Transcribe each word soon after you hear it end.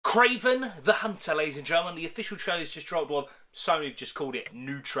KRAVEN the Hunter, ladies and gentlemen. The official trailer's just dropped. Well, Sony have just called it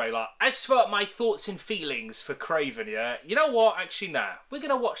new trailer. As for my thoughts and feelings for KRAVEN, yeah, you know what? Actually, nah. We're going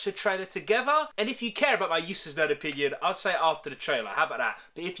to watch the trailer together. And if you care about my useless nerd opinion, I'll say it after the trailer. How about that?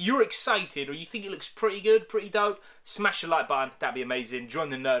 But if you're excited or you think it looks pretty good, pretty dope, smash the like button. That'd be amazing. Join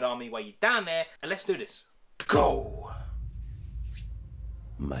the nerd army while you're down there. And let's do this. Go!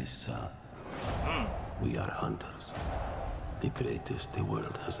 My son, we are hunters. The greatest the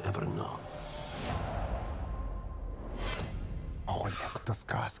world has ever known. Ой, это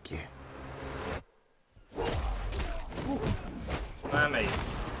сказки. Mami.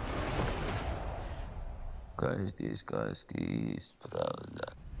 Каждый сказки есть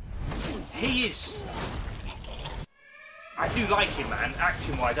правда. He is... I do like him, man,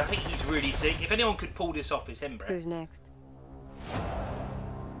 acting-wise. I think he's really sick. If anyone could pull this off, it's him, bro. Who's next?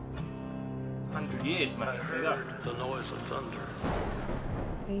 100 years, man. There you go. The noise of thunder.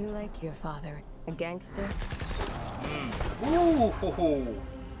 Are you like your father? A gangster? Ooh.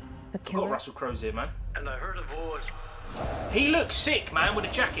 A Got killer? Russell Crowe's here, man. And I heard a voice. He looks sick, man, with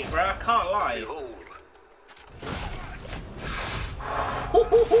a jacket, bro. I can't lie. Behold.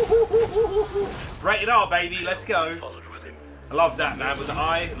 Rated R, baby. Let's go. Followed with him. I love that, man, with the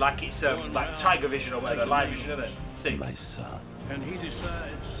eye, like it's like Tiger Vision or whatever, live vision, isn't it? Sick. My son. And he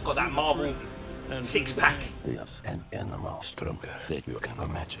decides. It's got that marble six-pack. Yes, an animal stronger than you can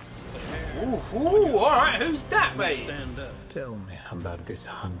imagine. Ooh, all right. Who's that, mate? Stand up. Tell me about this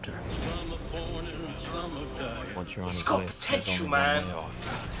hunter. Some are born and some are dying. Once you're on It's his got list, there's potential, only one man. way off.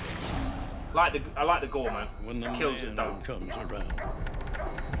 I like the gore, man. When the Kills it, man though. comes around.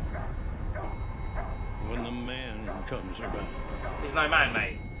 When the man comes around. He's no man,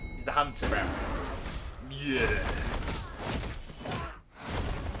 mate. He's the hunter, bro. Yeah.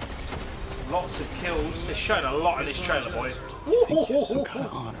 Lots of kills. They're showing a lot in this trailer, boy. Some kind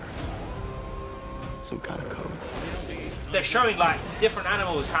of honor. Some kind of code. They're showing like different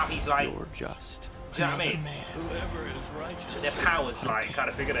animals, how he's like. You're just. Do you know what I mean? Whoever is righteous, So their powers, like, kind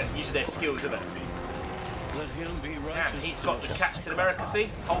of figured it, using their skills, isn't it? let him be Damn, righteous. he's got the Captain America thing,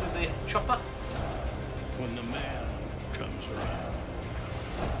 holding the chopper. When the man comes around.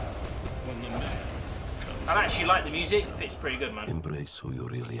 When the man comes I actually like the music. It fits pretty good, man. Embrace who you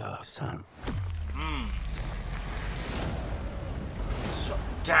really are, son. So,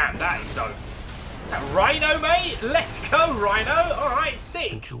 damn, that is dope. That Rhino, mate. Let's go, Rhino. All right,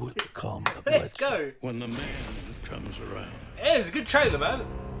 sick. And you will become a Let's bloodshed. go. When the man comes around. Yeah, it was a good trailer, man.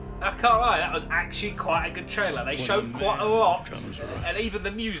 I can't lie, that was actually quite a good trailer. They showed the quite a man lot, comes around. and even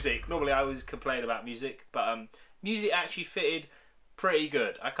the music. Normally, I always complain about music, but music actually fitted pretty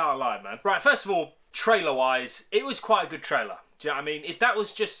good. I can't lie, man. Right, first of all, trailer-wise, it was quite a good trailer. Do you know what I mean? If that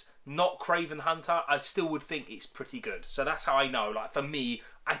was just not KRAVEN the Hunter, I still would think it's pretty good. So that's how I know. Like, for me,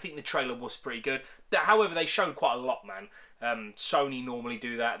 I think the trailer was pretty good. However, they showed quite a lot, man. Sony normally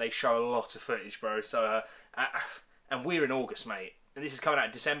do that. They show a lot of footage, bro. So, and we're in August, mate. And this is coming out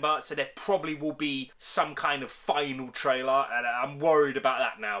in December, so there probably will be some kind of final trailer, and I'm worried about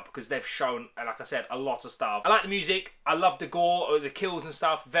that now because they've shown, like I said, a lot of stuff. I like the music, I love the gore, the kills and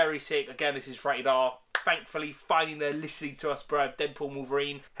stuff, very sick. Again, this is rated R. Thankfully, finally they're listening to us, bro. Deadpool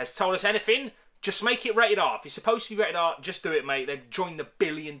Wolverine has told us anything. Just make it rated R. If it's supposed to be rated R, just do it, mate. They've joined the $1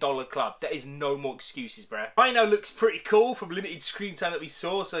 billion club. There is no more excuses, bro. Rhino looks pretty cool from limited screen time that we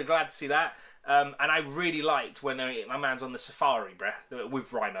saw, so glad to see that. And I really liked when my man's on the safari, bruh,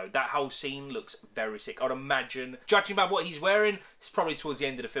 with Rhino. That whole scene looks very sick. I'd imagine, judging by what he's wearing, it's probably towards the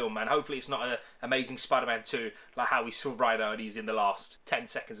end of the film, man. Hopefully it's not an Amazing Spider-Man 2, like how we saw Rhino and he's in the last 10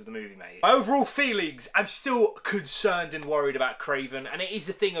 seconds of the movie, mate. My overall feelings, I'm still concerned and worried about KRAVEN. And it is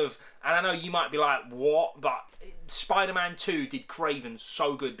the thing of, and I know you might be like, what? But Spider-Man 2 did KRAVEN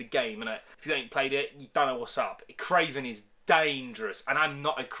so good, the game, and if you ain't played it, you don't know what's up. KRAVEN is dangerous, and I'm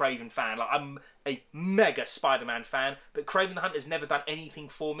not a KRAVEN fan. Like, I'm a mega Spider-Man fan, but KRAVEN the Hunter's never done anything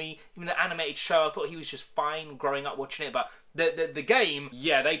for me. Even the animated show, I thought he was just fine growing up watching it, but the game,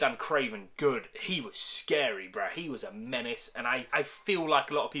 yeah, they done KRAVEN good. He was scary, bro. He was a menace, and I feel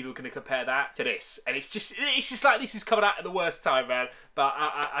like a lot of people are going to compare that to this, and it's just like this is coming out at the worst time, man. But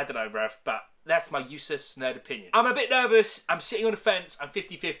I don't know, bro, but that's my useless nerd opinion. I'm a bit nervous. I'm sitting on the fence. I'm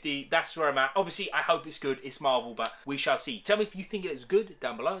 50-50. That's where I'm at. Obviously, I hope it's good. It's Marvel, but we shall see. Tell me if you think it's good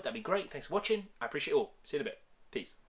down below. That'd be great. Thanks for watching. I appreciate it all. See you in a bit. Peace.